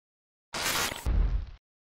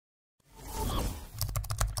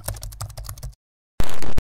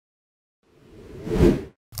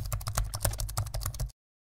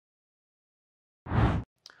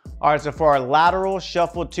All right, so for our lateral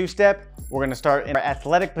shuffle two-step, we're gonna start in our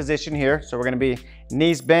athletic position here. So we're gonna be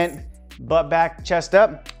knees bent, butt back, chest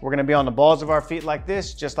up. We're gonna be on the balls of our feet like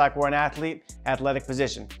this, just like we're an athlete, athletic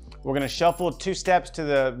position. We're gonna shuffle 2 steps to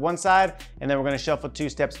the one side, and then we're gonna shuffle 2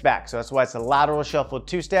 steps back. So that's why it's a lateral shuffle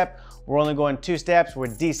two-step. We're only going 2 steps,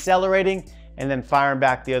 we're decelerating, and then firing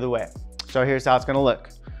back the other way. So here's how it's gonna look.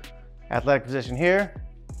 Athletic position here,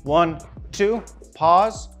 1, 2,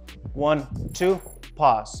 pause, 1, 2,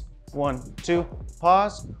 pause, 1, 2,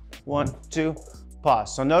 pause, 1, 2,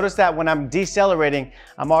 pause. So notice that when I'm decelerating,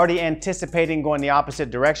 I'm already anticipating going the opposite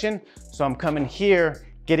direction. So I'm coming here,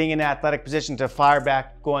 getting in athletic position to fire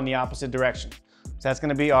back, go in the opposite direction. So that's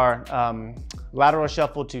gonna be our lateral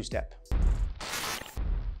shuffle two-step.